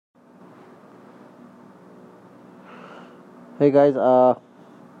Hey guys,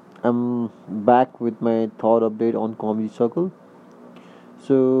 I'm back with my thought update on Comedy Circle.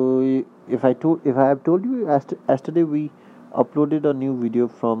 So, if I have told you yesterday, we uploaded a new video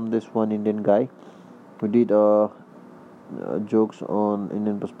from this one Indian guy who did jokes on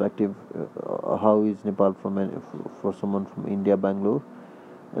Indian perspective, how is Nepal for someone from India, Bangalore,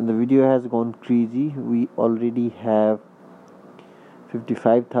 and the video has gone crazy. We already have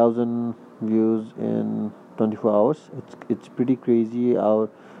 55,000 views in 24 hours. It's pretty crazy. Our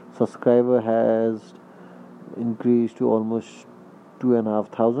subscriber has increased to almost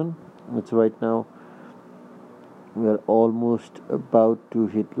 2,500. It's right now we are almost about to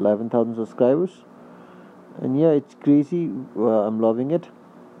hit 11,000 subscribers, and yeah, it's crazy. I'm loving it.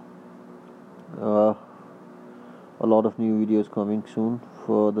 Uh, a lot of new videos coming soon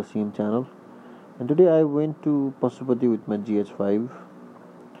for the same channel. And today I went to Pasupati with my GH5.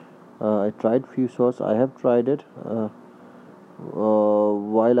 I tried few shots. I have tried it.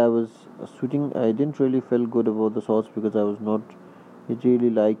 While I was shooting, I didn't really feel good about the shots because I was not really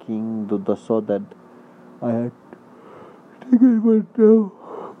liking the shot that I had taken. But now,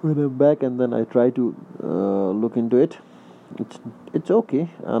 when I'm back and then I try to look into it, it's okay.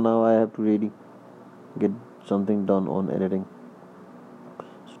 And now I have to really get something done on editing.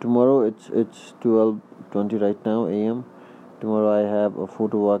 So tomorrow it's 12:20 right now a.m. Tomorrow I have a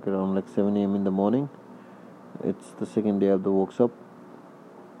photo walk around like 7 a.m. in the morning. It's the second day of the workshop.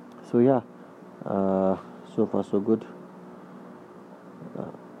 So yeah, so far so good.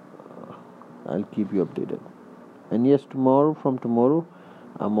 Uh, I'll keep you updated. And yes, from tomorrow,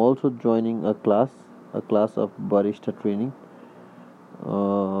 I'm also joining a class of barista training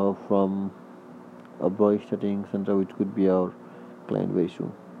from a barista training center, which could be our client very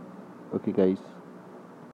soon. Okay, guys.